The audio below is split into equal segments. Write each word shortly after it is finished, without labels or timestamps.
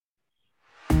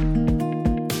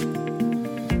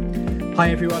Hi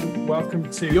everyone, welcome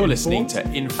to You're listening to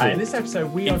Informed. In this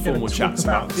episode we are going to talk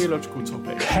about theological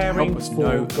topics, caring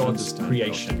for God's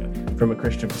creation from a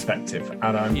Christian perspective.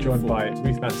 And I'm joined by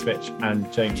Ruth Mansevich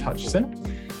and James Hutchison.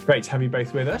 Great to have you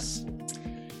both with us.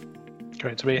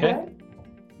 Great to be here.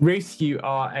 Ruth, you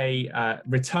are a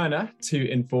returner to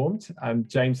Informed.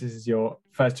 James, this is your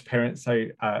first appearance, so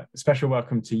special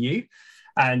welcome to you.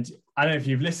 And I don't know if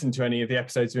you've listened to any of the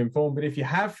episodes of Informed, but if you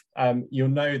have, you'll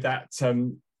know that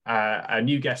a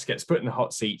new guest gets put in the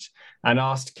hot seat and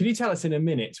asked, can you tell us in a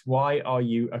minute, why are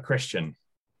you a Christian?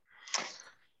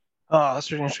 Oh,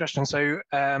 that's a really interesting question. So,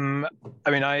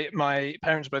 my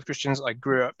parents are both Christians. I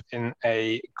grew up in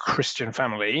a Christian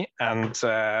family, and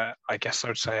I guess I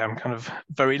would say I'm kind of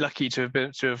very lucky to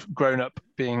have grown up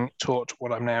being taught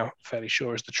what I'm now fairly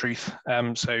sure is the truth.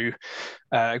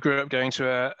 I grew up going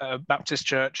to a Baptist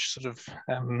church, sort of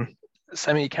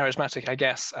semi-charismatic, I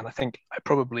guess, and I think I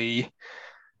probably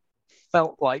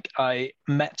felt like I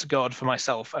met God for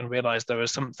myself and realized there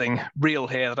was something real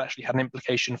here that actually had an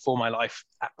implication for my life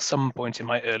at some point in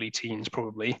my early teens,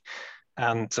 probably.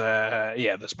 And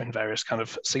there's been various kind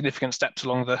of significant steps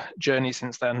along the journey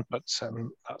since then, but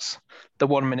that's the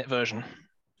 1 minute version.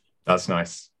 That's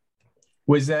nice.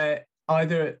 Was there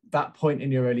either at that point in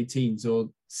your early teens or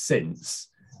since,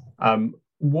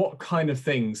 what kind of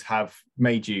things have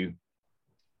made you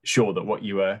sure that what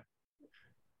you were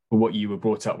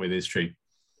brought up with is true?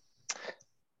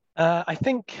 I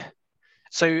think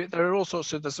so. There are all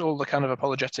sorts of, there's all the kind of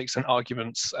apologetics and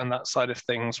arguments and that side of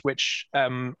things, which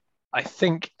I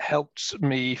think helped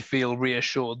me feel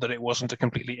reassured that it wasn't a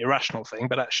completely irrational thing.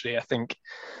 But actually, I think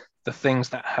the things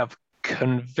that have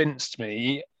convinced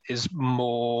me is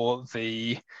more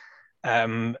the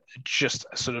just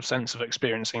a sort of sense of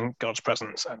experiencing God's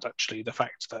presence, and actually the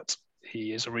fact that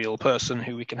He is a real person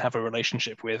who we can have a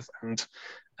relationship with and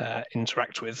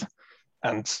interact with.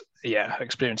 And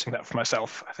experiencing that for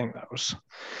myself, I think that was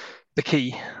the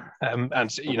key.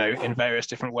 And, in various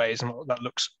different ways, and what that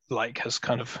looks like has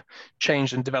kind of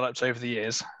changed and developed over the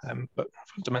years. But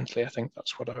fundamentally, I think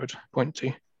that's what I would point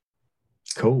to.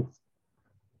 Cool.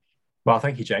 Well,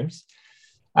 thank you, James.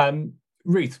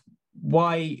 Ruth,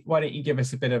 why don't you give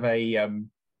us a bit of a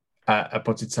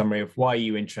potted summary of why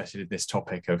you interested in this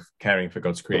topic of caring for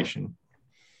God's creation?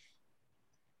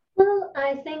 Well,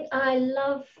 I think I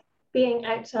love being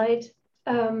outside,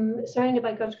 surrounded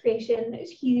by God's creation.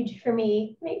 It's huge for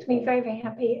me. It makes me very, very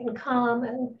happy and calm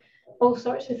and all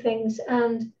sorts of things.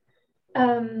 And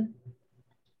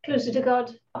closer to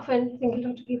God, often I think a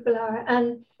lot of people are.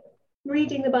 And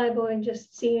reading the Bible and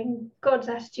just seeing God's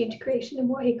attitude to creation and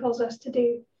what He calls us to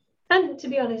do. And to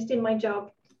be honest, in my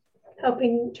job,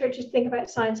 helping churches think about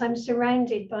science, I'm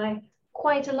surrounded by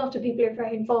quite a lot of people who are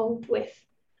very involved with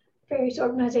various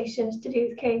organisations to do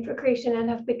with caring for creation and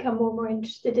have become more and more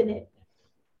interested in it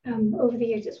over the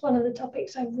years. It's one of the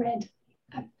topics I've read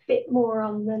a bit more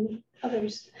on than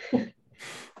others.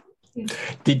 Yeah.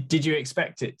 Did you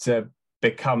expect it to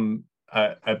become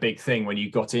a big thing when you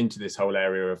got into this whole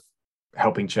area of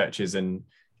helping churches and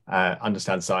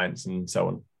understand science and so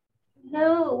on?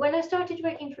 No, when I started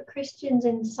working for Christians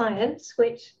in Science,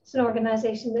 which is an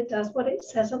organisation that does what it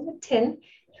says on the tin,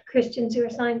 for Christians who are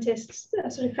scientists, a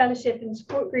sort of fellowship and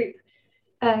support group,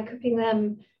 equipping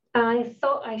them, I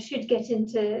thought I should get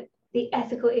into the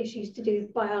ethical issues to do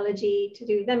with biology, to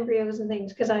do with embryos and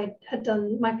things, because I had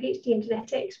done my PhD in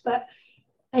genetics, but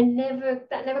that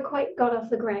never quite got off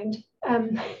the ground.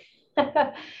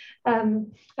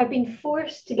 I've been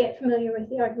forced to get familiar with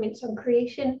the arguments on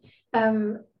creation,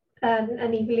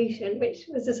 and evolution, which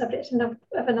was the subject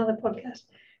of another podcast.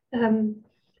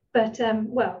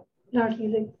 Largely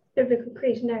the biblical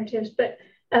creation narratives. But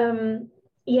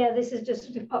this has just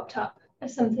sort of popped up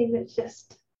as something that's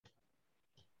just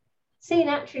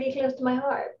naturally close to my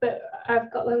heart. But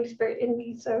I've got the Holy Spirit in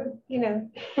me, so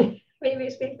maybe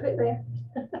it's been put there.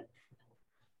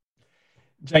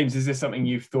 James, is this something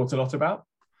you've thought a lot about?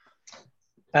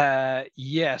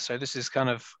 So this is kind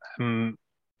of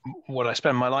what I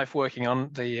spend my life working on,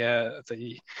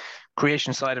 the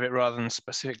creation side of it, rather than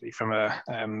specifically from a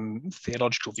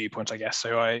theological viewpoint, I guess.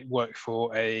 So I work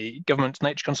for a government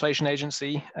nature conservation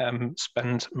agency,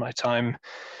 spend my time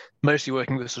mostly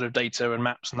working with sort of data and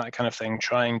maps and that kind of thing,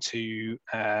 trying to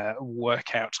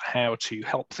work out how to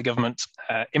help the government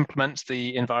implement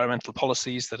the environmental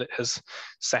policies that it has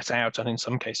set out, and in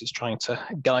some cases trying to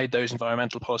guide those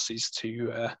environmental policies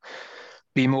to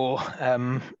be more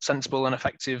sensible and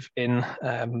effective in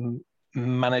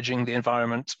managing the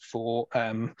environment for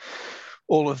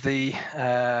all of the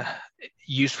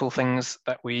useful things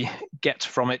that we get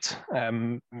from it.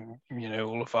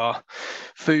 All of our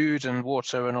food and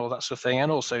water and all that sort of thing,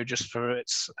 and also just for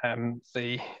its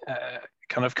the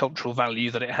kind of cultural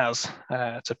value that it has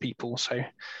to people. So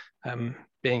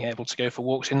being able to go for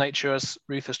walks in nature, as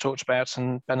Ruth has talked about,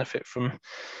 and benefit from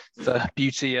the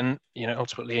beauty and,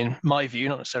 ultimately, in my view,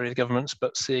 not necessarily the government's,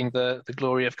 but seeing the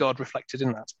glory of God reflected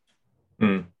in that.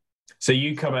 Mm. So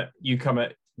you come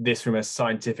at this from a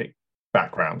scientific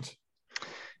background.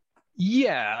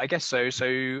 Yeah, I guess so.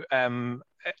 So,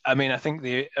 I think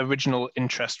the original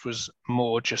interest was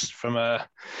more just from a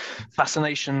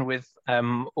fascination with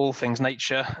all things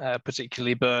nature,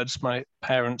 particularly birds. My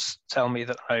parents tell me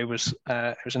that it was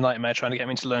a nightmare trying to get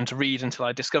me to learn to read until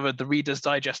I discovered the Reader's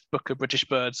Digest book of British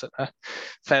birds at a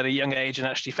fairly young age and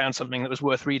actually found something that was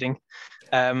worth reading.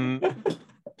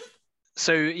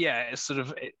 So yeah,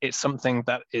 it's something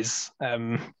that is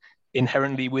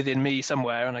inherently within me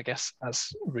somewhere, and I guess,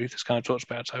 as Ruth has kind of talked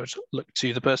about, I would look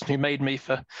to the person who made me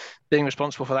for being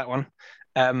responsible for that one.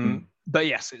 But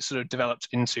yes, it sort of developed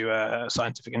into a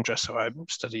scientific interest. So I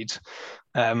studied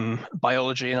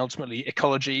biology and ultimately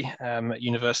ecology at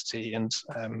university, and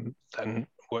then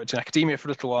worked in academia for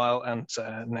a little while, and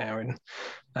now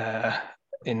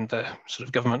in the sort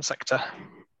of government sector.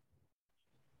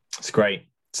 That's great.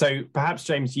 So perhaps,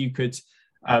 James, you could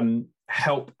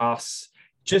help us,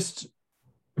 just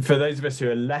for those of us who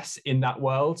are less in that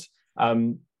world,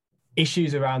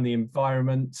 issues around the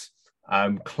environment,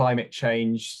 climate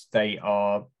change, they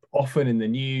are often in the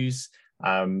news.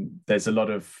 There's a lot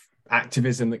of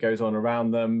activism that goes on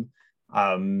around them.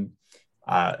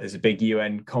 There's a big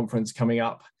UN conference coming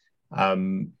up a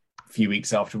few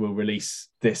weeks after we'll release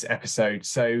this episode.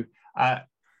 So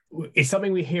it's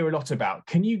something we hear a lot about.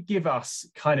 Can you give us,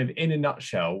 kind of in a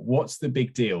nutshell, what's the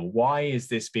big deal? Why is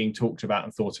this being talked about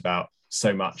and thought about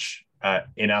so much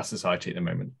in our society at the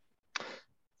moment?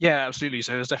 Yeah, absolutely.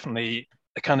 So there's definitely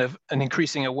a kind of an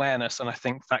increasing awareness, and I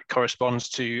think that corresponds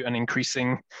to an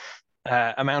increasing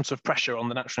amount of pressure on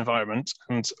the natural environment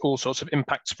and all sorts of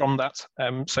impacts from that.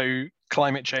 So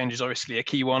climate change is obviously a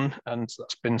key one, and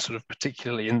that's been sort of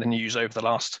particularly in the news over the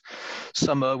last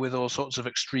summer with all sorts of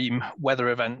extreme weather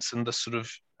events and the sort of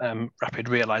rapid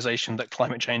realization that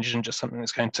climate change isn't just something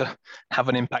that's going to have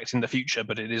an impact in the future,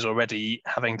 but it is already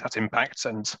having that impact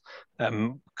and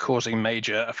causing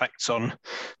major effects on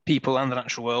people and the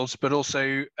natural world. But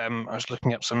also, I was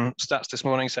looking up some stats this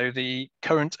morning. So the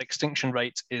current extinction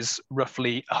rate is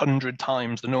roughly 100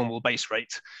 times the normal base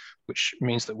rate, which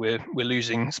means that we're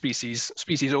losing species.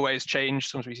 Species always change.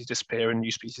 Some species disappear and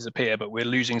new species appear, but we're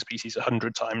losing species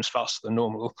 100 times faster than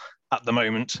normal at the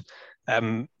moment.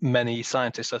 Many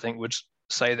scientists, I think, would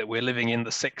say that we're living in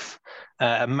the sixth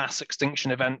mass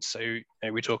extinction event. So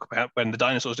we talk about when the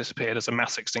dinosaurs disappeared as a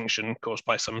mass extinction caused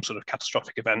by some sort of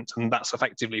catastrophic event, and that's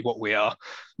effectively what we are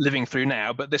living through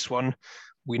now. But this one,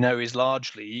 we know, is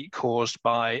largely caused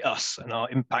by us and our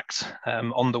impact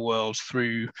on the world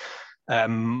through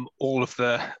all of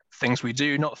the things we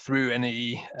do, not through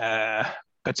any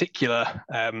particular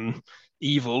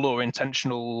evil or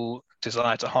intentional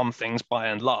desire to harm things by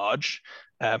and large,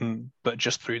 but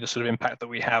just through the sort of impact that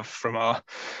we have from our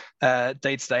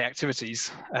day-to-day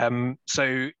activities.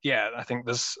 So yeah, I think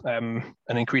there's an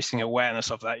increasing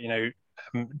awareness of that.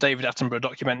 David Attenborough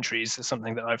documentaries is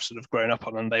something that I've sort of grown up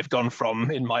on, and they've gone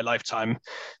from, in my lifetime,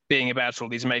 being about all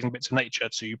these amazing bits of nature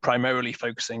to primarily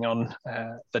focusing on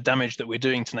the damage that we're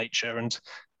doing to nature and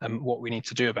what we need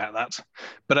to do about that.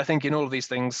 But I think in all of these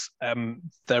things,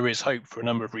 there is hope for a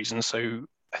number of reasons. So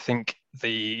I think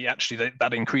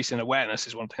that increase in awareness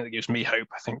is one thing that gives me hope.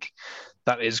 I think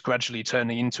that is gradually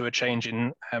turning into a change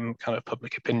in kind of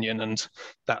public opinion, and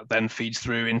that then feeds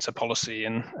through into policy,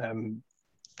 and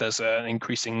there's an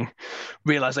increasing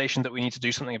realization that we need to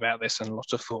do something about this, and a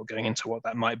lot of thought going into what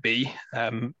that might be.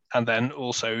 And then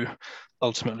also,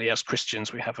 ultimately, as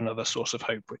Christians, we have another source of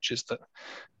hope, which is that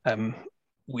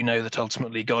we know that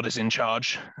ultimately God is in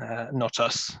charge, not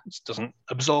us. It doesn't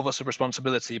absolve us of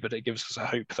responsibility, but it gives us a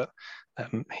hope that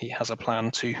he has a plan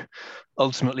to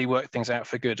ultimately work things out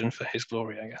for good and for his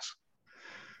glory, I guess.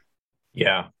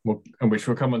 Yeah, well, and which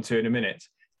we'll come on to in a minute.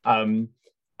 I'm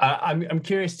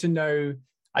curious to know,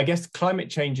 I guess climate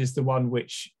change is the one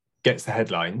which gets the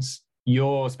headlines.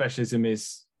 Your specialism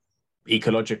is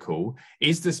ecological.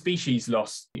 Is the species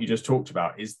loss you just talked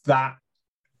about, is that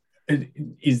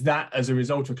as a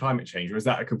result of climate change, or is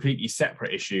that a completely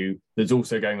separate issue that's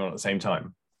also going on at the same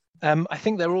time? I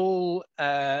think they're all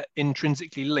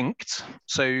intrinsically linked.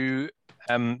 So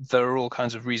there are all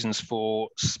kinds of reasons for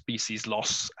species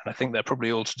loss, and I think they're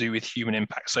probably all to do with human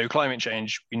impact. So climate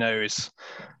change, we know, is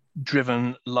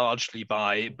driven largely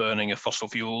by burning of fossil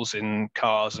fuels in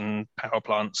cars and power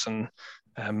plants and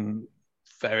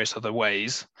various other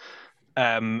ways.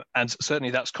 And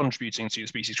certainly that's contributing to the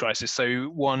species crisis. So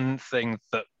one thing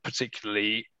that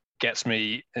particularly gets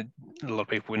me, a lot of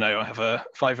people know I have a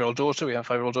 5-year-old daughter, we have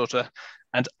a 5-year-old daughter,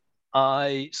 and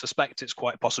I suspect it's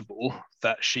quite possible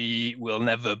that she will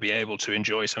never be able to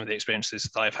enjoy some of the experiences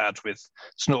that I've had with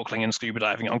snorkeling and scuba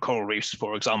diving on coral reefs,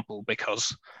 for example,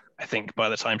 because I think by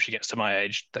the time she gets to my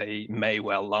age, they may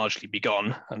well largely be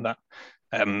gone. And that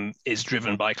is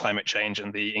driven by climate change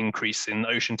and the increase in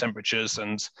ocean temperatures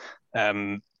and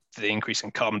the increase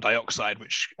in carbon dioxide,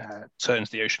 which turns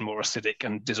the ocean more acidic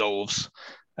and dissolves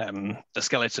the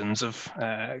skeletons of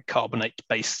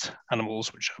carbonate-based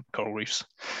animals, which are coral reefs.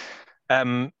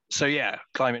 So yeah,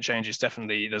 climate change is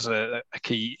definitely, there's a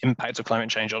key impact of climate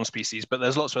change on species, but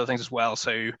there's lots of other things as well.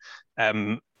 So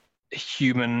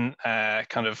human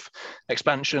kind of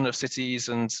expansion of cities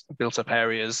and built up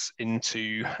areas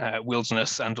into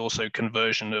wilderness, and also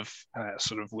conversion of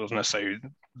sort of wilderness. So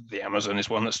the Amazon is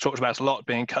one that's talked about a lot,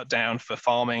 being cut down for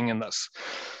farming, and that's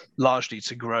largely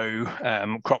to grow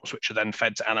crops which are then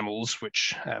fed to animals,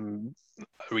 which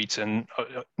are eaten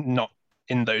not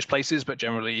in those places, but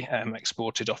generally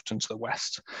exported often to the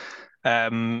West.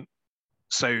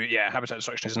 So yeah, habitat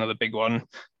destruction is another big one.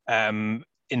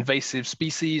 Invasive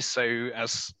species. So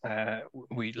as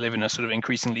we live in a sort of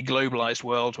increasingly globalized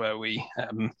world where we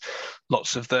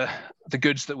lots of the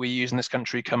goods that we use in this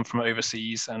country come from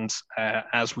overseas, and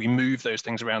as we move those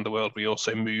things around the world, we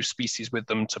also move species with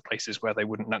them to places where they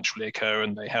wouldn't naturally occur,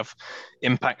 and they have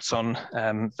impacts on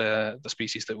the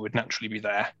species that would naturally be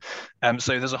there.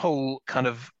 So there's a whole kind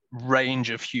of range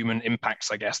of human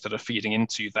impacts, I guess, that are feeding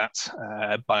into that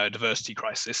biodiversity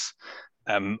crisis.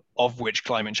 Of which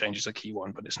climate change is a key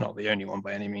one, but it's not the only one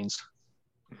by any means.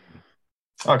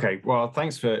 Okay, well,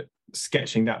 thanks for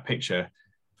sketching that picture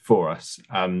for us.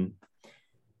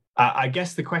 I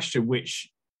guess the question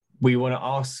which we want to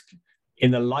ask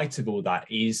in the light of all that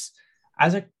is,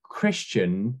 as a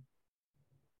Christian,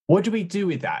 what do we do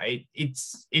with that?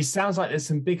 It sounds like there's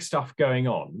some big stuff going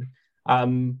on,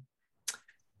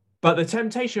 but the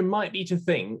temptation might be to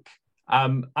think,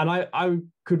 and I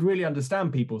could really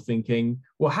understand people thinking,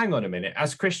 well, hang on a minute,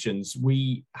 as Christians,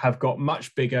 we have got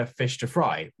much bigger fish to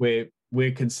fry.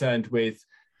 We're concerned with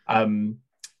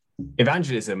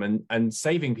evangelism and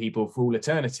saving people for all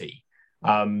eternity.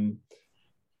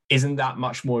 Isn't that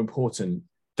much more important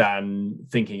than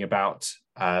thinking about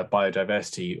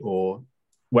biodiversity or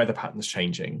weather patterns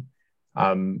changing?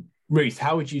 Ruth,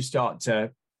 how would you start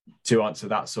to answer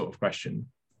that sort of question?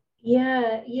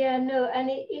 Yeah, no, and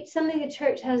it's something the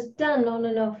church has done on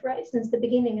and off right since the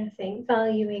beginning, I think,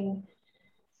 valuing,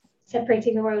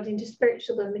 separating the world into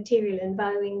spiritual and material, and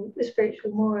valuing the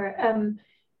spiritual more.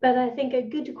 But I think a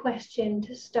good question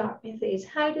to start with is,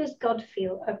 how does God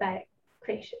feel about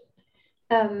creation?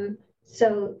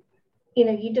 So,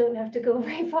 you don't have to go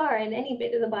very far in any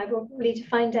bit of the Bible really to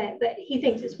find out that he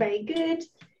thinks it's very good.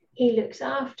 He looks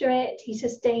after it, he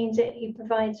sustains it, he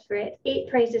provides for it, it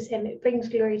praises him, it brings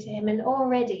glory to him. And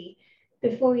already,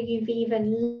 before you've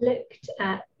even looked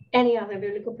at any other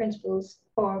biblical principles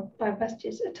or Bible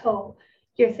passages at all,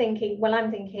 you're thinking,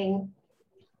 I'm thinking,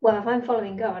 if I'm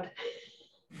following God,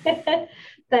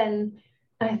 then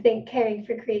I think caring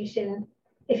for creation,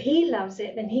 if he loves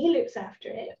it, then he looks after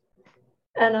it.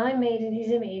 And I'm made in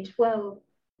his image,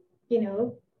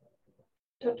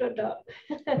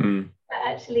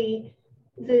 Actually,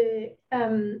 the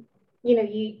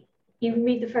you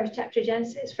read the first chapter of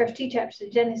Genesis, first 2 chapters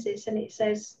of Genesis, and it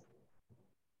says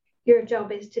your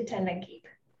job is to tend and keep.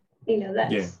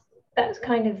 That's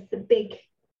kind of the big.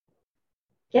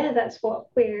 Yeah, that's what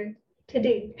we're to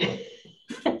do.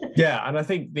 Yeah, and I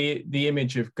think the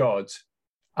image of God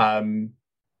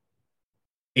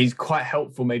is quite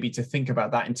helpful, maybe, to think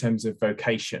about that in terms of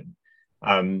vocation.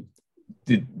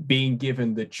 Being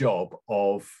given the job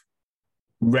of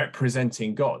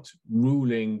representing God,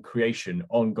 ruling creation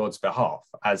on God's behalf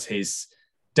as his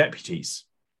deputies.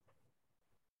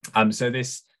 So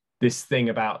this thing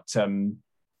about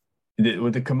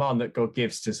the command that God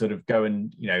gives to sort of go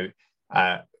and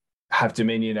have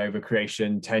dominion over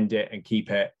creation, tend it and keep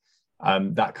it,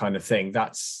 that kind of thing.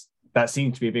 That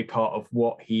seems to be a big part of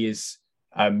what he is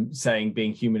saying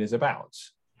being human is about.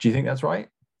 Do you think that's right?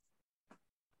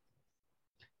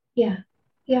 Yeah,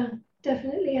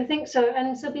 definitely. I think so.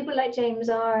 And so people like James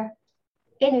are,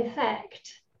 in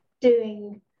effect,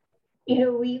 doing,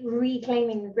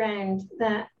 reclaiming the ground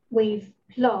that we've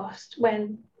lost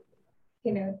when,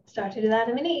 started with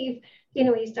Adam and Eve,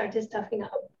 he started stuffing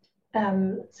up.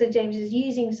 So James is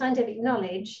using scientific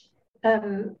knowledge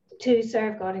to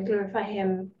serve God and glorify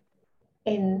him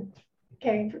in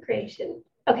caring for creation.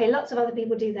 Okay, lots of other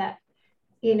people do that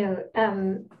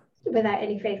without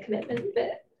any faith commitment.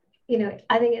 But,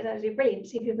 I think it's absolutely brilliant to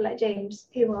see people like James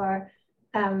who are,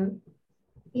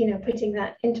 putting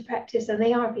that into practice, and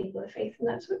they are people of faith, and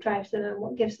that's what drives them and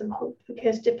what gives them hope,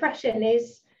 because depression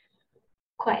is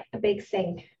quite a big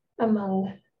thing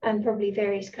among, and probably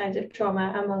various kinds of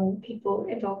trauma among people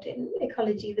involved in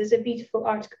ecology. There's a beautiful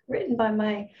article written by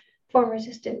my former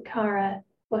assistant, Cara,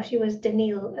 well, she was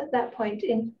Daniil at that point,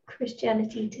 in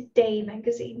Christianity Today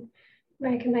magazine,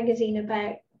 American magazine,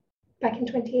 about back in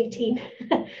 2018.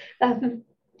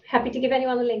 Happy to give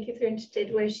anyone the link if they're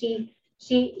interested, where she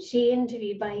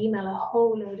interviewed by email a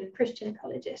whole load of Christian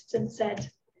ecologists and said,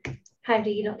 how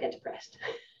do you not get depressed?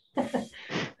 And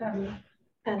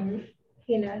I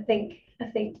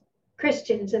think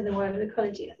Christians in the world of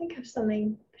ecology, I think, have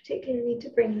something particularly to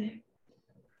bring there.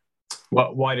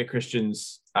 Well, why do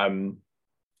Christians have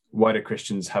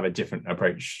a different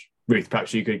approach? Ruth,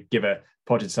 perhaps you could give a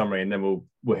potted summary, and then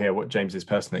we'll hear what James's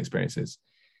personal experience is.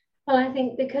 Well, I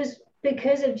think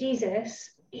because of Jesus,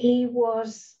 he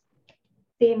was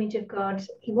the image of God.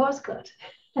 He was God.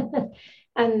 And,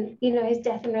 his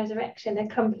death and resurrection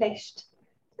accomplished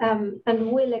and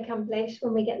will accomplish,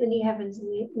 when we get the new heavens and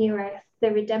the new earth,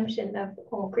 the redemption of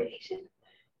all creation.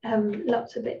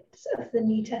 Lots of bits of the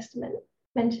New Testament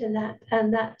mention that,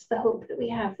 and that's the hope that we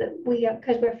have, that we are,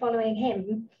 because we're following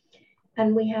him,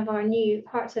 and we have our new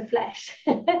hearts of flesh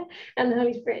and the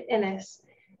Holy Spirit in us,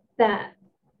 that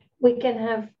we can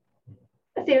have.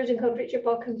 A theologian called Richard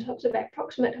Bauckham talks about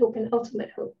proximate hope and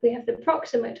ultimate hope. We have the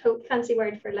proximate hope, fancy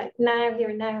word for like now, here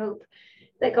and now hope,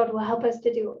 that God will help us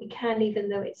to do what we can, even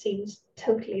though it seems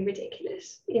totally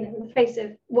ridiculous. In the face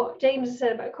of what James has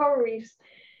said about coral reefs,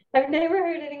 I've never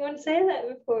heard anyone say that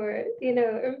before,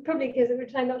 probably because they were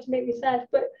trying not to make me sad,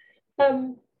 but,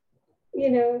 and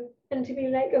to be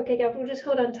like, okay, God, we'll just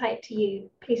hold on tight to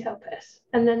you. Please help us.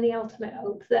 And then the ultimate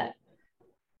hope that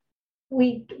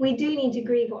we do need to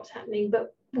grieve what's happening,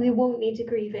 but we won't need to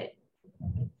grieve it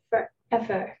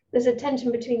forever. There's a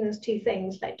tension between those two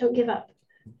things. Like, don't give up,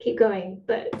 keep going,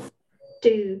 but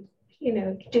do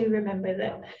remember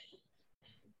that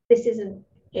this isn't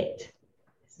it.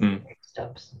 It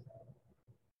stops.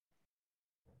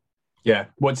 Yeah.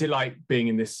 What's it like being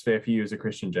in this sphere for you as a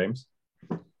Christian, James?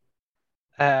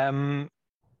 I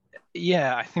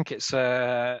think it's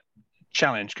a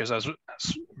challenge, because as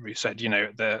we said,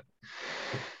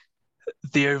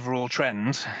 the overall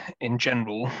trend in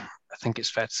general, I think it's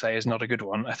fair to say, is not a good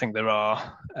one. I think there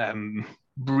are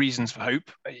reasons for hope,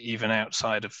 even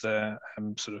outside of the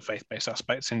sort of faith-based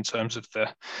aspects, in terms of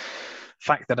the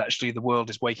fact that actually the world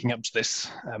is waking up to this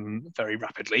very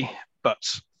rapidly. But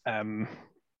as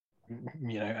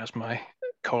my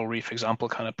coral reef example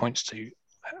kind of points to,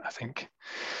 I think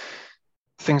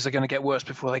things are going to get worse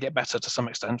before they get better to some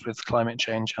extent, with climate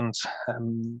change and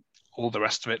all the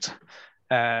rest of it.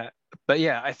 But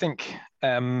yeah, I think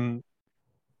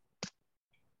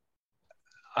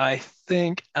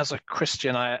as a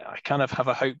Christian, I kind of have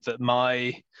a hope that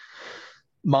my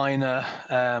minor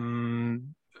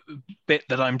bit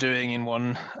that I'm doing in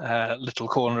one little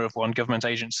corner of one government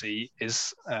agency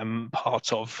is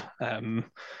part of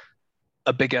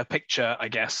a bigger picture, I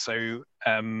guess. So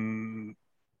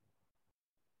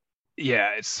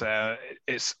it's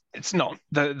not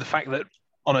the fact that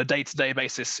on a day-to-day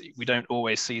basis we don't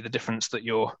always see the difference that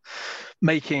you're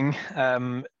making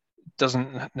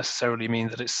doesn't necessarily mean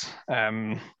that it's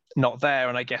not there.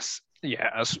 And I guess,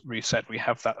 as Ruth said, we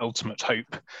have that ultimate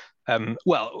hope.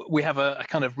 We have a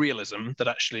kind of realism that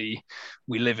actually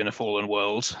we live in a fallen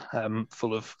world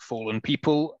full of fallen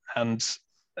people, and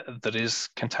that is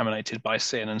contaminated by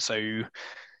sin. And so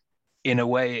in a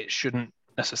way, it shouldn't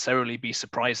necessarily be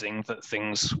surprising that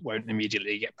things won't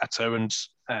immediately get better, and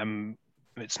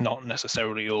it's not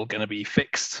necessarily all going to be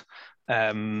fixed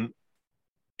in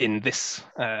this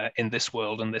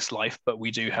world and this life, but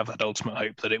we do have that ultimate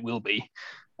hope that it will be,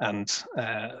 and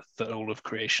that all of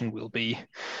creation will be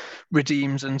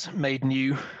redeemed and made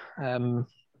new,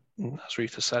 as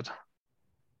Ruth has said.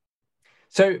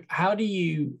 So how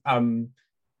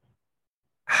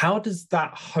does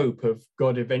that hope of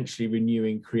God eventually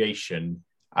renewing creation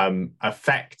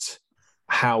affect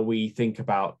how we think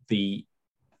about the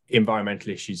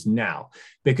environmental issues now?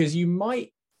 Because you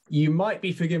might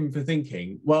be forgiven for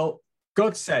thinking, well,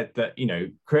 God said that,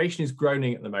 creation is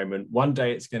groaning at the moment. One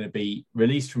day it's going to be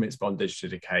released from its bondage to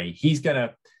decay.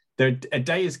 A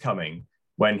day is coming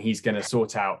when he's going to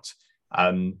sort out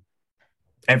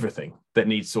everything that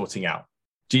needs sorting out.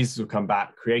 Jesus will come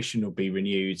back, creation will be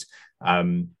renewed.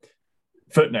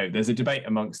 Footnote, there's a debate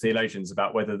amongst theologians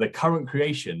about whether the current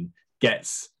creation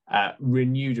gets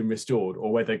renewed and restored,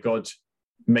 or whether God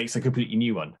makes a completely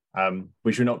new one,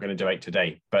 which we're not going to debate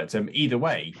today. But either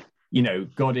way,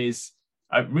 God is.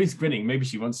 Ruth's grinning. Maybe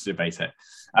she wants to debate it.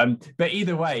 But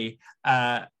either way,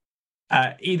 God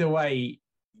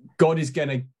is going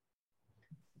to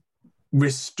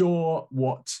restore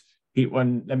what he.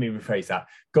 Let me rephrase that.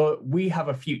 God, we have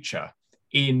a future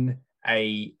in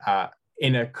a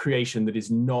creation that is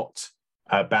not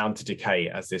bound to decay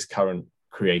as this current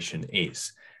creation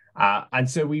is, and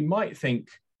so we might think,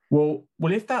 well,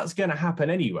 if that's going to happen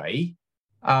anyway.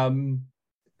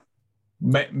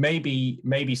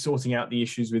 Maybe sorting out the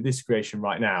issues with this creation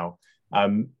right now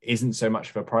isn't so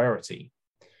much of a priority.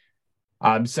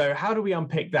 So how do we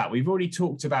unpick that? We've already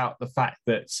talked about the fact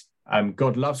that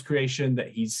God loves creation, that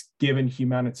he's given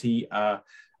humanity a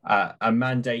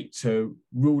mandate to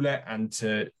rule it and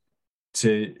to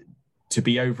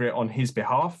be over it on his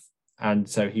behalf. And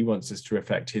so he wants us to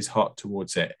reflect his heart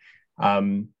towards it.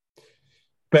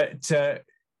 But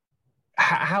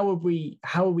how would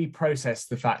we process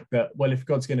the fact that, well, if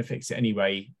God's going to fix it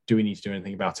anyway, do we need to do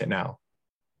anything about it now?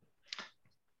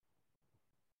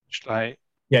 Should I?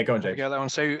 Yeah, go on, Jake. Go that one.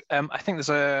 So I think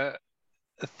there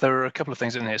are a couple of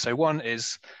things in here. So one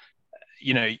is,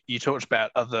 you talked about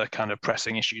other kind of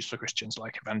pressing issues for Christians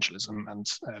like evangelism and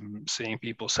seeing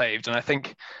people saved. And I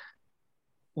think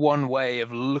one way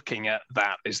of looking at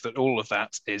that is that all of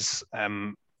that is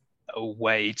a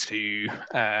way to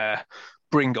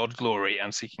bring God glory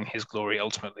and seeking his glory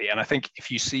ultimately. And I think if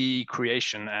you see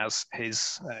creation as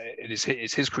it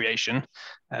is his creation,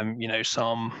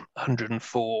 Psalm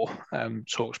 104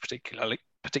 talks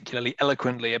particularly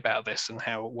eloquently about this and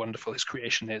how wonderful his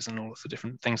creation is and all of the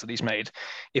different things that he's made.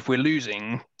 If we're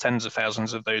losing tens of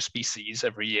thousands of those species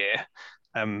every year,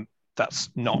 that's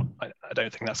not, I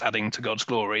don't think that's adding to God's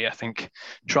glory. I think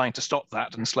trying to stop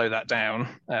that and slow that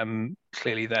down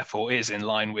clearly therefore is in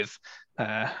line with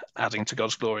adding to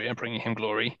God's glory and bringing him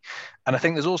glory. And I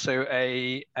think there's also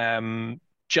a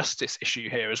justice issue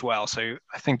here as well. So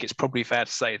I think it's probably fair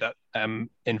to say that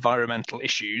environmental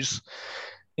issues,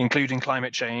 including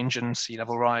climate change and sea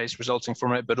level rise resulting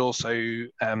from it, but also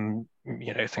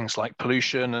things like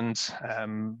pollution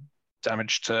and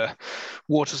damage to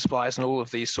water supplies and all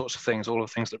of these sorts of things, all of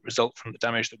the things that result from the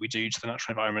damage that we do to the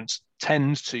natural environment,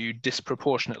 tend to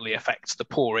disproportionately affect the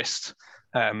poorest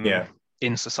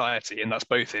in society. And that's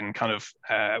both in kind of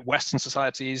Western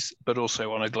societies, but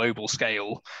also on a global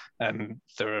scale.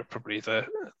 There are probably the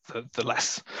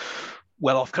less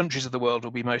well-off countries of the world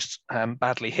will be most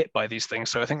badly hit by these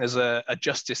things. So I think there's a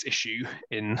justice issue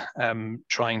in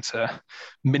trying to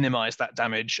minimize that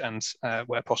damage and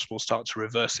where possible start to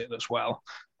reverse it as well,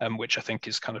 which I think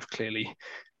is kind of clearly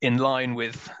in line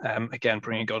with, again,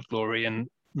 bringing God glory and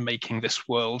making this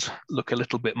world look a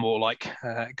little bit more like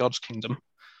God's kingdom.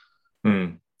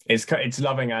 It's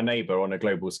loving our neighbor on a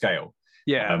global scale.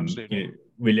 Yeah, absolutely.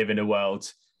 We live in a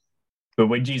world, but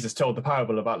when Jesus told the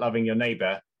parable about loving your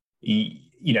neighbor,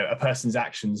 a person's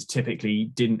actions typically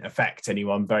didn't affect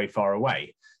anyone very far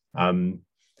away.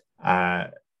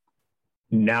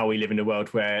 Now we live in a world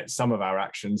where some of our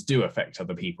actions do affect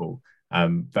other people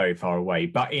very far away,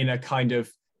 but in a kind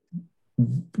of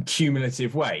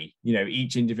cumulative way.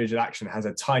 Each individual action has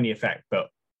a tiny effect, but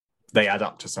they add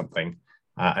up to something.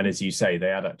 And as you say, they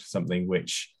add up to something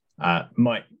which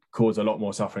might cause a lot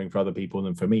more suffering for other people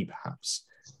than for me, perhaps.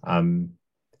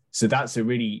 So that's a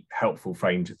really helpful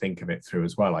frame to think of it through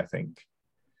as well, I think.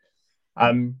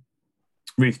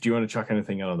 Ruth, do you want to chuck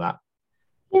anything on that?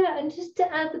 Yeah, and just to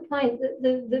add the point that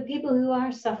the people who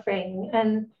are suffering,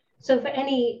 and so for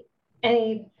any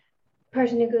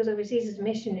person who goes overseas as a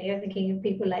missionary, I'm thinking of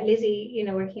people like Lizzie,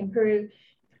 working in Peru,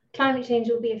 climate change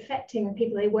will be affecting the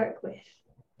people they work with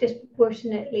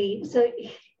disproportionately. So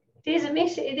it is a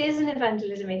mission, it is an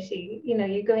evangelism issue.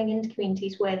 You're going into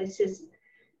communities where this is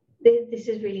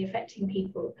really affecting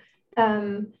people,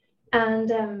 and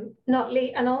not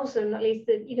least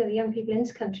the young people in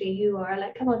this country who are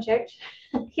like, come on, church,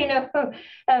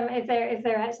 if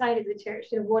they're outside of the church,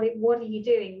 what are you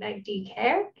doing? Like, do you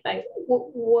care? Like,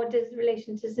 what does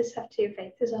this have to do with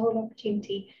faith? There's a whole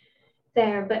opportunity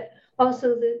there, but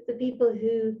also the people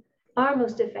who are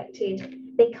most affected,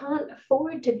 they can't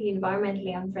afford to be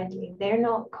environmentally unfriendly. They're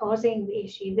not causing the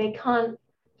issue. They can't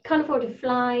afford to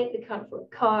fly, they can't afford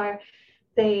a car,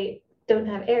 they don't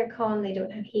have aircon, they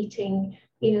don't have heating,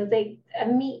 a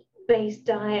meat-based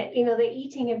diet, they're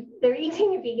eating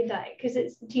a vegan diet because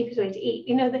it's the cheapest way to eat.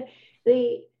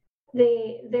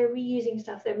 They're reusing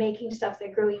stuff, they're making stuff,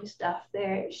 they're growing stuff,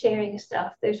 they're sharing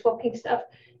stuff, they're swapping stuff,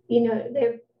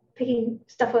 they're picking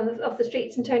stuff off the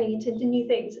streets and turning it into new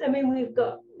things. I mean, we've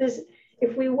got this,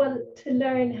 if we want to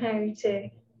learn how to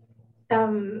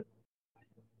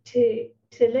to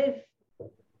live,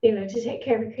 to take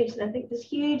care of creation. I think there's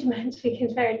huge amounts we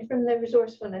can learn from the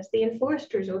resourcefulness, the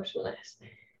enforced resourcefulness,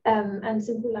 and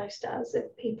simple lifestyles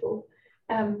of people.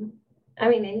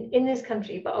 In this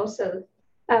country, but also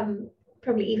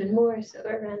probably even more so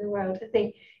around the world, I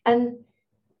think. And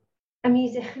I've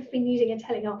been using a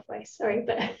telling off voice, sorry,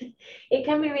 but it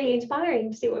can be really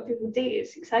inspiring to see what people do.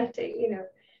 It's exciting,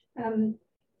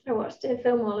 I watched a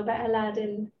film all about a lad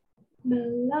in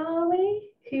Malawi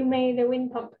who made a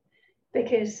wind pump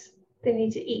because they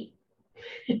need to eat,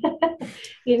 and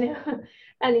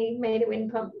he made a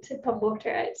wind pump to pump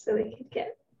water out so they could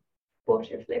get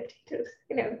water for their potatoes,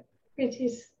 which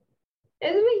is,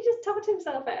 and he just taught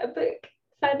himself out a book,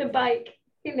 found a bike,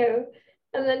 and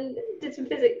then did some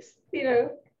physics, made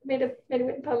a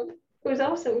wind pump. It was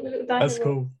awesome, a little dynamo. That's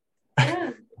cool.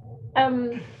 Yeah.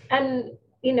 And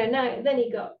now then he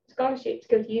got scholarship to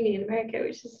go to uni in America,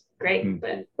 which is great.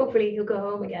 But hopefully he'll go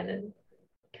home again and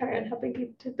carry on helping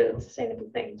people to build sustainable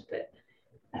things. But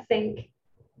I think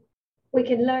we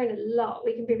can learn a lot.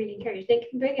 We can be really encouraged. It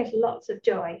can bring us lots of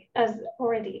joy, as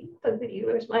already both of you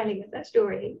were smiling with that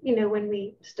story, when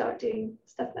we start doing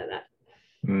stuff like that.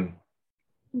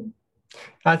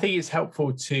 I think it's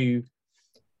helpful to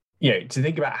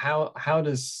think about how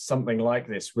does something like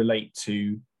this relate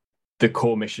to the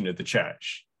core mission of the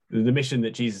church. The mission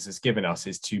that Jesus has given us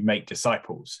is to make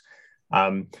disciples.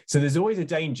 So there's always a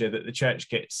danger that the church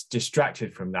gets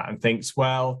distracted from that and thinks,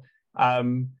 well,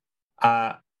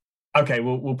 okay,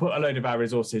 we'll put a load of our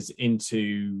resources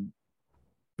into,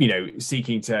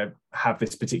 seeking to have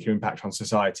this particular impact on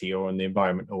society or on the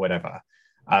environment or whatever.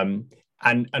 And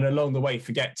along the way,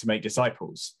 forget to make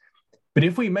disciples. But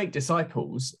if we make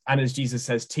disciples, and as Jesus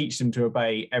says, teach them to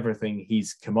obey everything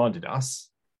he's commanded us,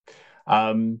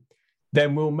 then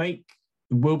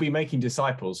we'll be making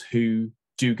disciples who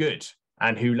do good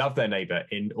and who love their neighbor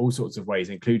in all sorts of ways,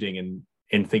 including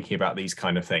in thinking about these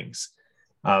kind of things.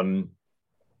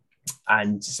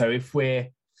 And so if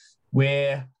I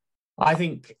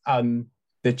think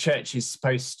the church is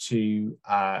supposed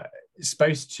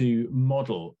to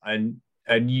model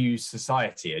a new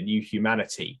society, a new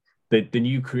humanity, the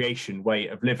new creation way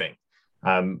of living,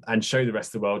 and show the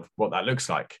rest of the world what that looks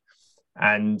like.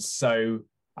 And so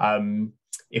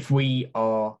if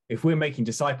we're making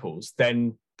disciples,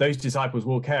 then those disciples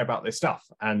will care about this stuff,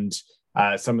 and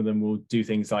some of them will do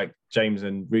things like James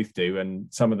and Ruth do, and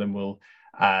some of them will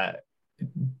have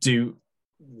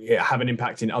an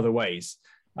impact in other ways.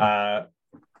 But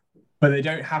we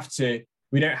don't have to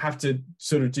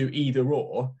sort of do either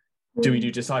or. Do we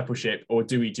do discipleship or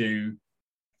do we do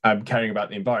caring about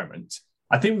the environment?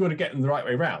 I think we've got to get them the right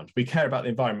way around. We care about the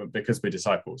environment because we're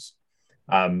disciples.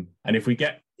 And if we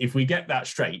get that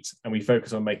straight and we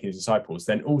focus on making disciples,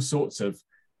 then all sorts of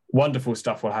wonderful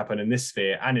stuff will happen in this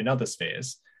sphere and in other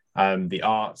spheres, the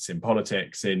arts, in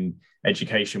politics, in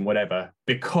education, whatever,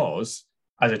 because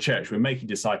as a church, we're making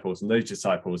disciples, and those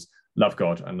disciples love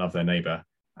God and love their neighbor,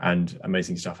 and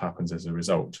amazing stuff happens as a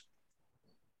result.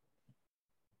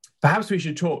 Perhaps we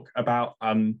should talk about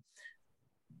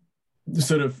the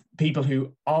sort of people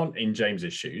who aren't in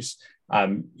James's shoes.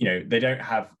 They don't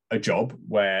have a job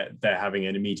where they're having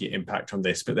an immediate impact on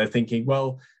this, but they're thinking,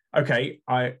 well, okay,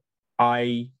 I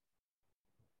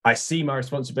see my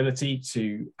responsibility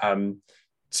to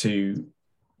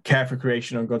care for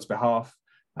creation on God's behalf.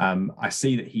 I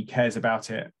see that he cares about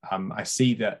it. I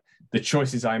see that the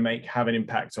choices I make have an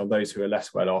impact on those who are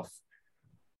less well off.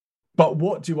 But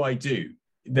what do I do?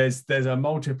 There's a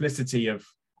multiplicity of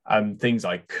things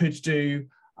I could do.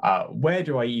 Where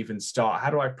do I even start?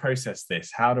 How do I process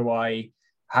this? How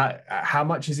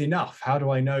much is enough? How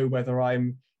do I know whether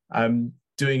I'm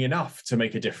doing enough to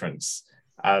make a difference?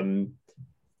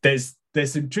 There's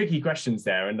some tricky questions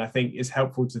there, and I think it's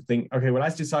helpful to think, okay, well,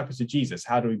 as disciples of Jesus,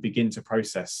 how do we begin to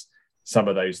process some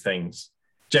of those things?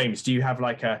 James, do you have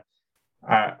like a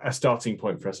starting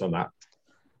point for us on that?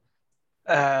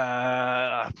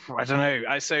 I don't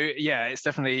know. So yeah, it's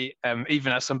definitely,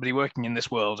 even as somebody working in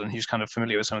this world and who's kind of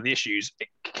familiar with some of the issues, it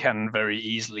can very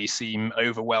easily seem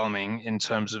overwhelming in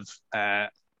terms of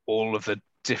all of the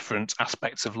different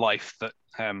aspects of life that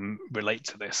relate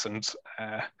to this, and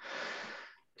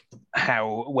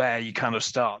where you kind of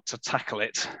start to tackle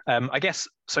it. I guess,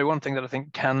 so one thing that I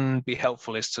think can be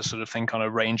helpful is to sort of think on a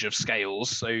range of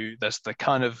scales. So there's the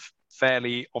kind of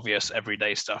fairly obvious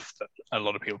everyday stuff that a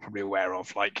lot of people are probably aware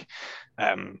of, like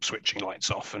switching lights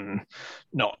off and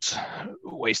not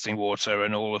wasting water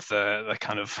and all of the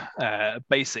kind of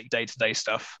basic day-to-day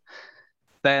stuff.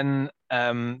 Then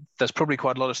there's probably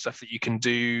quite a lot of stuff that you can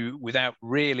do without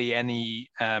really any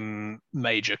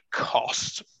major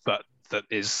cost, but that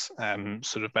is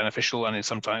sort of beneficial, and in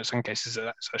some cases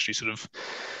that's actually sort of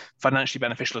financially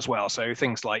beneficial as well. So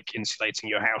things like insulating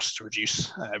your house to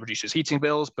reduces heating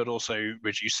bills, but also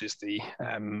reduces the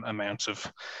amount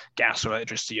of gas or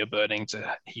electricity you're burning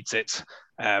to heat it.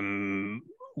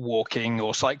 Walking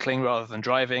or cycling rather than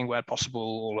driving where possible,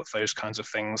 all of those kinds of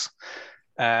things.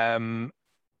 And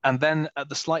then at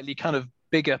the slightly kind of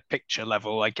bigger picture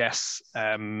level, I guess,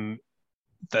 there's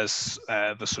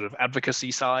the sort of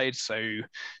advocacy side, so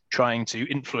trying to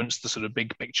influence the sort of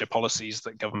big picture policies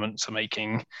that governments are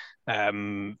making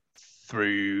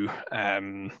through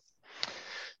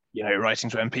writing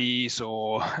to MPs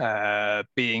or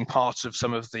being part of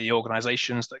some of the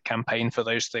organizations that campaign for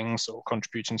those things or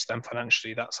contributing to them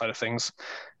financially, that side of things.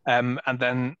 And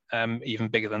then even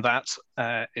bigger than that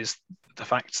is the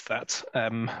fact that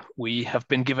we have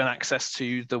been given access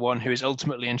to the one who is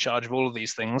ultimately in charge of all of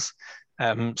these things.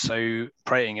 So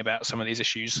praying about some of these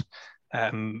issues,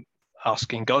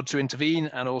 asking God to intervene,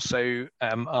 and also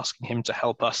asking him to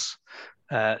help us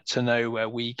to know where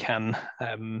we can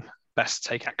best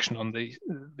take action on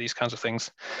these kinds of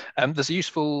things. There's a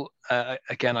useful,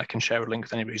 again, I can share a link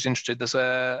with anybody who's interested. There's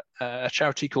a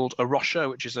charity called A Rocha,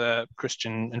 which is a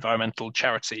Christian environmental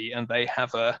charity, and they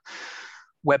have a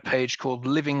webpage called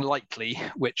Living Lightly,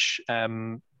 which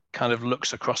kind of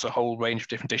looks across a whole range of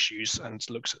different issues and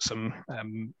looks at some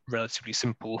relatively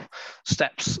simple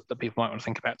steps that people might want to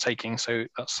think about taking. So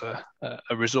that's a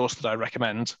resource that I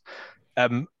recommend.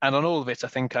 And on all of it, I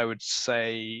think I would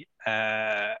say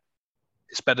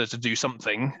it's better to do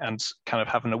something and kind of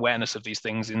have an awareness of these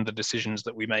things in the decisions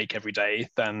that we make every day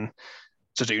than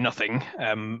to do nothing.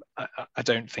 I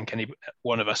don't think any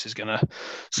one of us is going to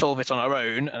solve it on our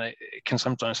own, and it can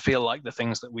sometimes feel like the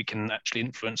things that we can actually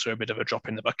influence are a bit of a drop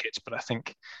in the bucket. But I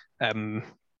think,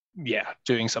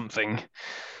 doing something,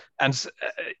 and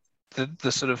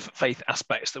the sort of faith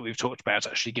aspects that we've talked about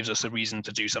actually gives us a reason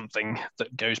to do something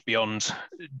that goes beyond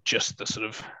just the sort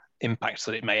of impact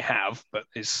that it may have, but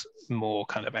is more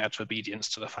kind of out of obedience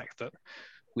to the fact that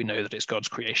we know that it's God's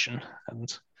creation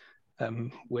and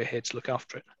we're here to look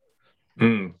after it.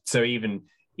 So even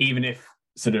if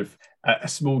sort of a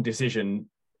small decision,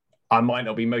 I might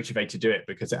not be motivated to do it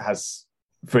because it has,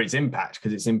 for its impact,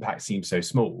 because its impact seems so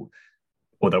small,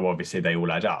 although obviously they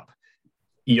all add up.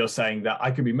 You're saying that I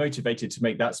can be motivated to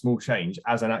make that small change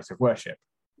as an act of worship.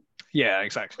 Yeah,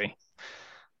 exactly.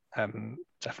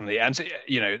 Definitely. And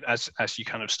as you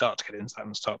kind of start to get into that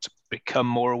and start to become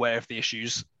more aware of the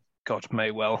issues, God may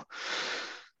well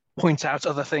point out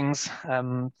other things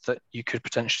that you could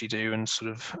potentially do and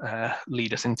sort of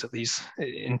lead us into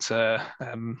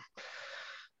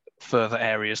further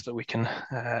areas that we can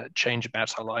change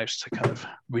about our lives to kind of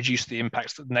reduce the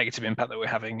impact, the negative impact that we're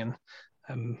having,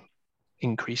 and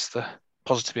increase the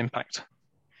positive impact.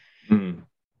 Go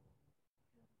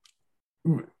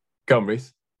on,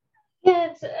 Ruth.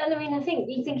 Yeah, and I mean, I think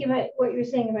you think about what you were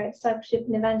saying about discipleship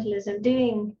and evangelism,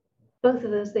 doing both of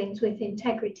those things with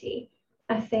integrity.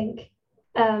 I think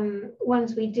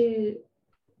once we do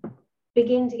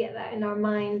begin to get that in our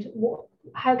mind,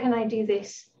 how can I do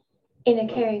this in a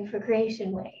caring for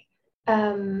creation way?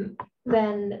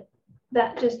 Then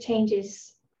that just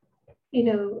changes,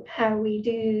 how we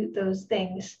do those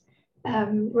things,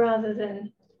 rather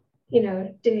than,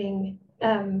 doing,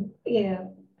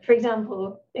 for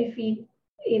example, if you,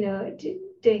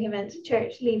 doing events at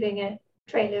church, leaving a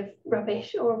trail of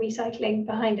rubbish or recycling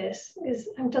behind us, because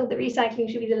I'm told that recycling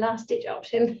should be the last ditch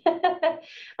option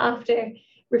after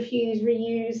refuse,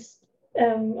 reuse,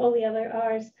 all the other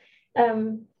R's,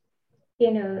 then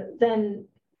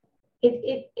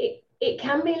it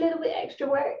can be a little bit extra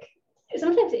work.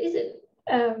 Sometimes it isn't.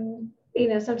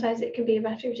 Sometimes it can be a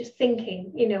matter of just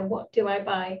thinking, what do I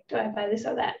buy? Do I buy this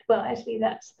or that? Well, actually,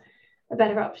 that's a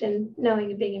better option, knowing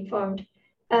and being informed.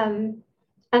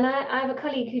 And I have a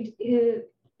colleague who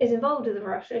is involved with the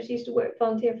Rocha. She used to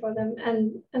volunteer for them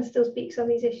and still speaks on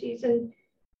these issues. And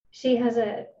she's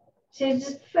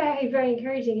just very, very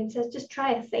encouraging and says, just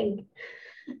try a thing.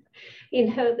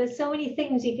 There's so many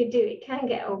things you could do. It can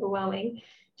get overwhelming.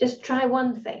 Just try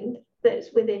one thing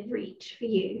that's within reach for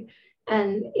you.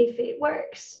 And if it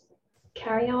works,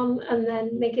 carry on and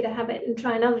then make it a habit and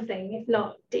try another thing. If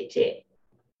not, ditch it.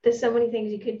 There's so many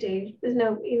things you could do. There's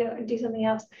no, do something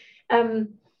else. I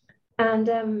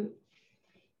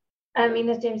mean,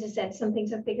 as James has said, some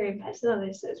things have bigger impacts than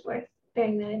others, so it's worth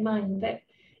bearing that in mind. But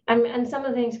and some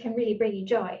of the things can really bring you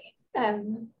joy.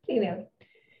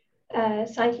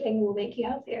 Cycling will make you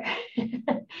healthier,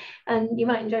 and you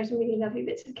might enjoy some really lovely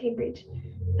bits of Cambridge.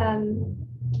 I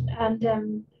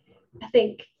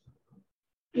think,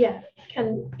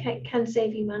 can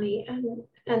save you money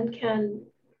and can,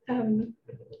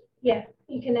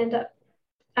 you can end up.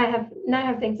 I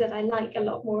have things that I like a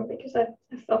lot more because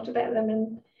I've thought about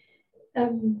them,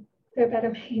 and they're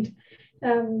better made.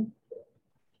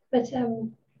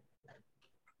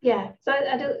 So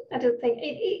I don't think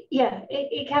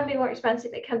it can be more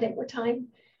expensive. It can take more time.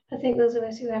 I think those of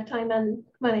us who have time and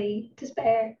money to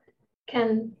spare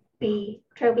can be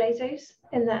trailblazers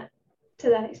to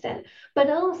that extent. But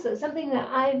also something that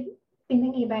I've been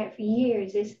thinking about for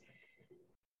years is,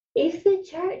 if the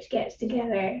church gets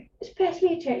together,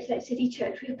 especially a church like City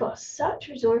Church, we've got such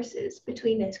resources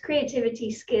between us, creativity,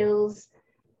 skills,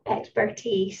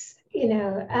 expertise,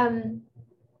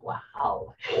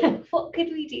 wow, what could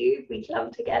we do if we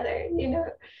club together, no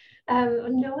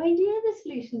idea the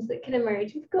solutions that can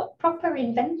emerge. We've got proper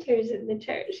inventors in the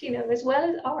church, as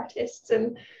well as artists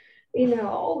and,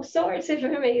 all sorts of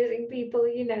amazing people.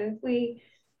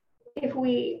 If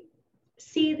we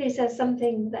see this as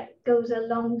something that goes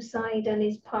alongside and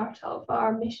is part of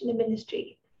our mission and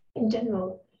ministry in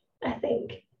general, I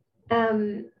think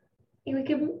we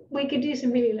could do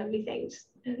some really lovely things,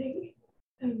 I think.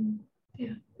 And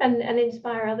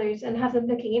inspire others and have them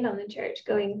looking in on the church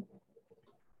going,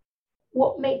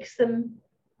 what makes them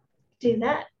do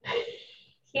that?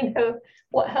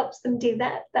 What helps them do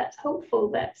that? That's hopeful.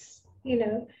 That's,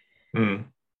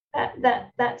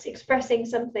 that's expressing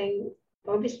something.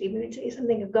 Obviously, we would say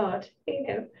something of God,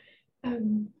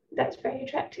 that's very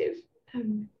attractive.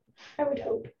 I would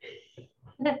hope.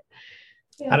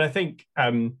 And I think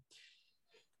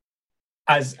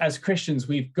as Christians,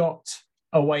 we've got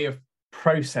a way of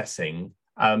processing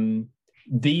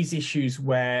these issues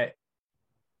where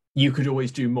you could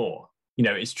always do more.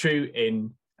 It's true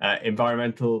in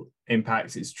environmental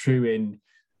impacts. It's true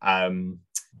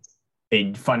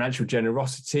in financial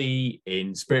generosity,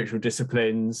 in spiritual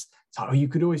disciplines. It's like, you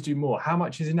could always do more. How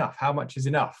much is enough? How much is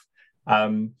enough?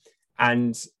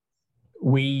 And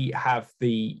we have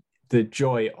the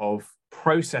joy of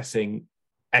processing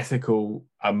ethical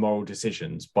and moral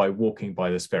decisions by walking by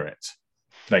the Spirit.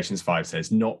 Galatians 5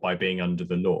 says, not by being under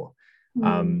the law.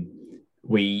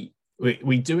 We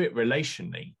do it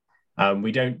relationally.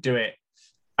 We don't do it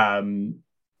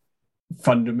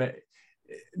fundamentally.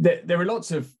 There are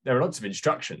lots of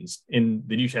instructions in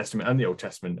the New Testament and the Old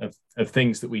Testament of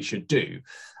things that we should do,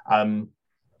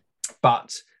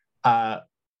 but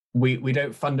we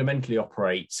don't fundamentally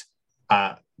operate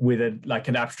with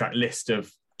an abstract list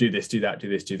of do this, do that, do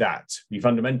this, do that. We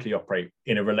fundamentally operate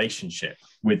in a relationship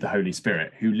with the Holy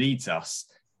Spirit, who leads us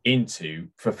into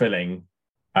fulfilling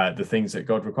the things that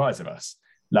God requires of us: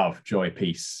 love, joy,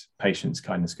 peace, patience,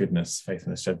 kindness, goodness,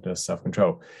 faithfulness, gentleness,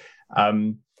 self-control.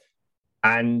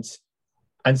 And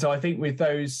so I think with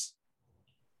those,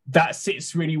 that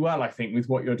sits really well, I think, with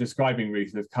what you're describing,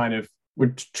 Ruth, of kind of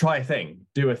would try a thing,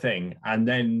 do a thing, and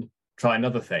then try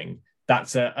another thing.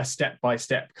 That's a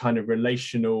step-by-step kind of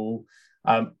relational.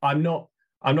 I'm not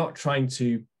trying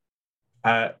to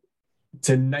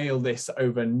nail this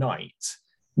overnight.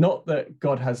 Not that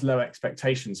God has low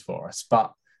expectations for us,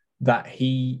 but that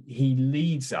he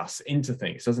leads us into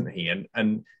things, doesn't he?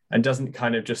 And doesn't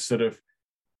kind of just sort of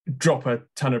drop a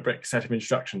ton of brick set of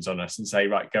instructions on us and say,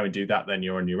 right, go and do that, then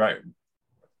you're on your own.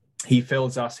 He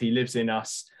fills us, he lives in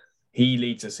us, he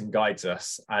leads us and guides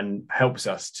us and helps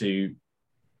us to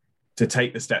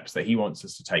take the steps that he wants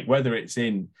us to take, whether it's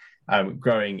in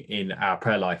growing in our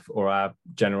prayer life or our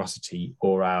generosity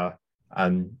or our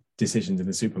decisions in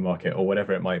the supermarket or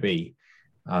whatever it might be.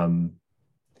 And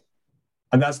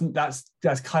that's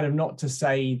kind of not to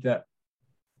say that,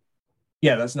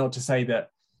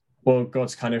 well,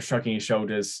 God's kind of shrugging his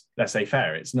shoulders,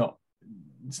 laissez-faire. It's not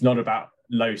about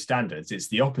low standards. It's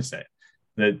the opposite.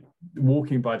 The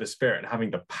walking by the Spirit and having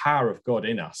the power of God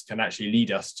in us can actually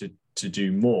lead us to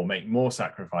do more, make more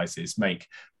sacrifices, make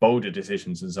bolder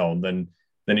decisions and so on than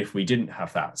if we didn't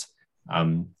have that.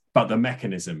 But the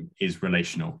mechanism is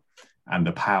relational and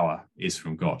the power is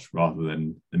from God, rather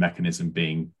than the mechanism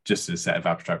being just a set of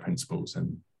abstract principles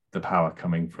and the power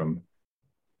coming from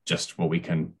just what we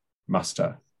can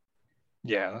muster.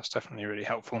 Yeah, that's definitely really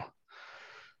helpful.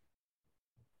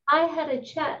 I had a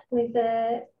chat with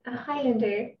a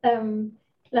Highlander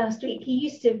last week. He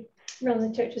used to run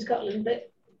the Church of Scotland,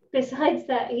 but besides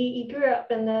that, he grew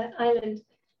up in the island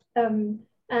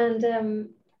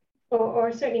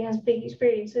or certainly has big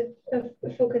experience of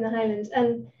folk in the Highlands.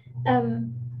 And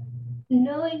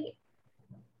knowing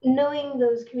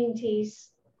those communities,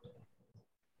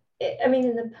 I mean,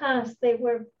 in the past, they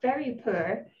were very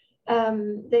poor.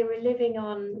 They were living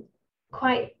on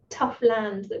quite tough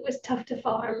land that was tough to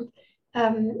farm.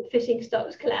 Fishing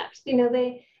stocks collapsed.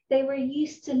 They they were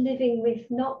used to living with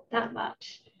not that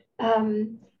much,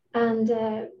 and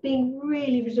being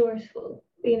really resourceful,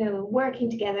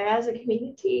 working together as a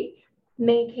community,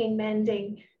 making,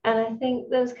 mending. And I think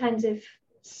those kinds of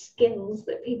skills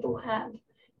that people have,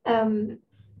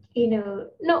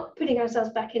 not putting ourselves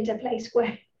back into a place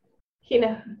where,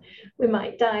 we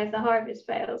might die if the harvest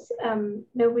fails.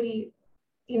 Nobody,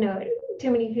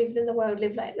 too many people in the world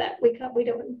live like that. We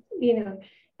don't,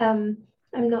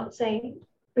 I'm not saying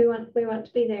we want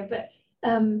to be there, but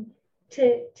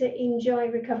to enjoy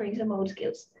recovering some old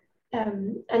skills,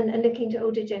 and looking to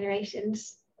older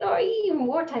generations or even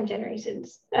wartime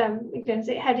generations,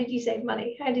 say, how did you save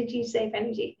money? How did you save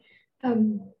energy?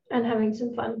 And having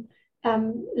some fun,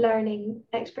 learning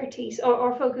expertise,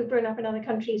 or folk who've grown up in other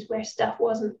countries where stuff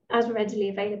wasn't as readily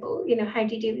available. How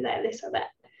do you do without this or that?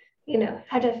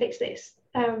 How do I fix this?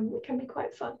 It can be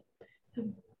quite fun.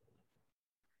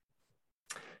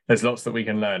 There's lots that we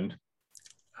can learn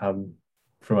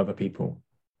from other people.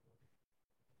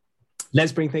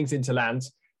 Let's bring things into land.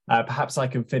 Perhaps I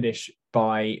can finish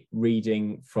by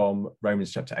reading from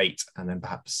Romans chapter 8, and then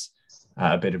perhaps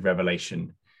a bit of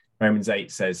Revelation. Romans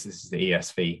 8 says, this is the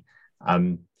ESV,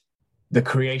 the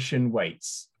creation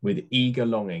waits with eager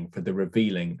longing for the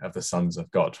revealing of the sons of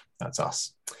God. That's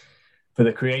us. For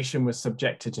the creation was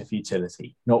subjected to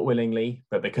futility, not willingly,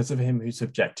 but because of him who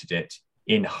subjected it,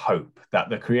 in hope that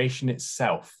the creation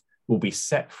itself will be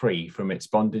set free from its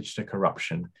bondage to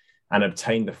corruption and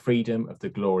obtain the freedom of the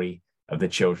glory of the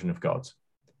children of God.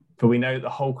 For we know that the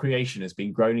whole creation has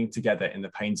been groaning together in the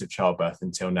pains of childbirth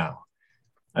until now.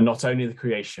 And not only the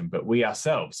creation, but we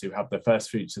ourselves who have the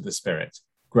first fruits of the Spirit,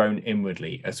 groan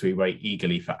inwardly as we wait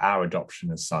eagerly for our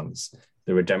adoption as sons,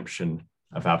 the redemption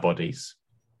of our bodies.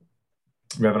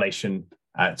 Revelation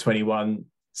 21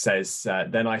 says,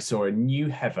 then I saw a new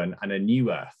heaven and a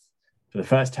new earth. For the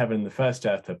first heaven and the first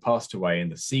earth had passed away,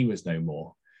 and the sea was no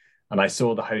more. And I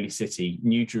saw the holy city,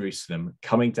 New Jerusalem,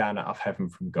 coming down out of heaven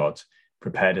from God,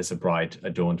 prepared as a bride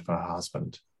adorned for her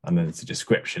husband. And then it's a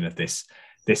description of this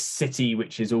city,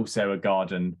 which is also a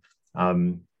garden,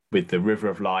 with the river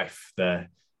of life, the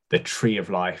tree of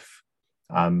life,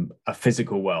 a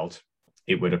physical world,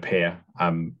 it would appear,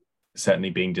 certainly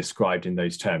being described in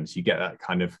those terms. You get that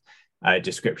kind of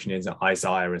description in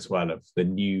Isaiah as well, of the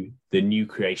new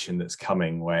creation that's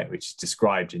coming, which is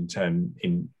described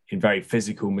in very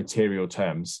physical, material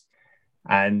terms.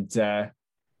 And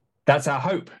that's our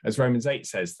hope, as Romans 8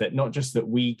 says, that not just that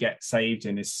we get saved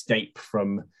and escape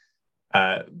from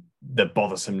the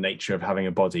bothersome nature of having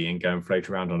a body and go and float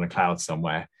around on a cloud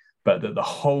somewhere, but that the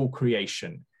whole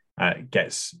creation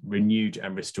gets renewed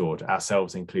and restored,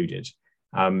 ourselves included.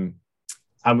 And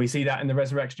we see that in the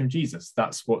resurrection of Jesus.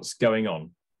 That's what's going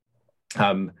on.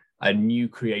 A new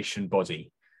creation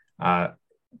body,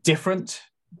 different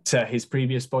to his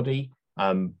previous body,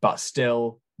 but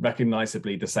still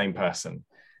recognizably the same person.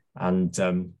 And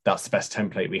that's the best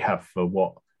template we have for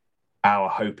what our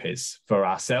hope is for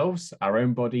ourselves, our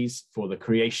own bodies, for the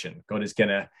creation. God is going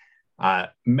to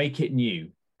make it new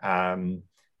and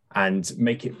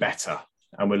make it better.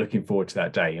 And we're looking forward to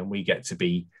that day. And we get to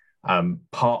be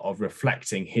part of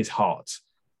reflecting his heart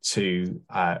to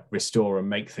restore and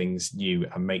make things new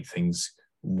and make things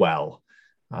well,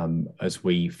 as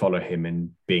we follow him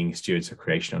in being stewards of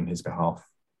creation on his behalf.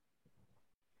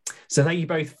 So thank you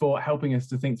both for helping us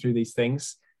to think through these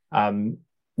things.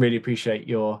 Really appreciate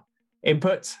your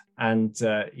input and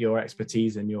your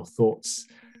expertise and your thoughts.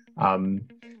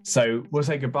 So we'll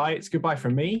say goodbye. It's goodbye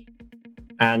from me,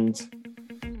 and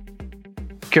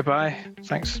goodbye.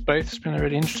 Thanks both. It's been a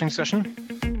really interesting session.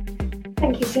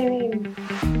 Thank you, Celine.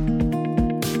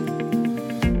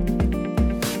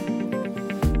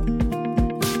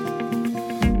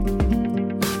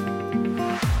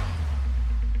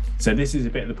 So this is a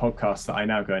bit of the podcast that I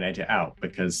now go and edit out,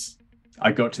 because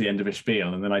I got to the end of a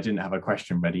spiel and then I didn't have a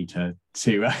question ready to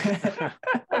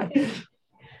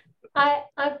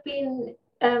I've been,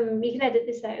 you can edit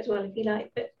this out as well if you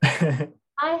like, but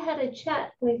I had a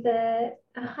chat with a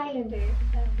Highlander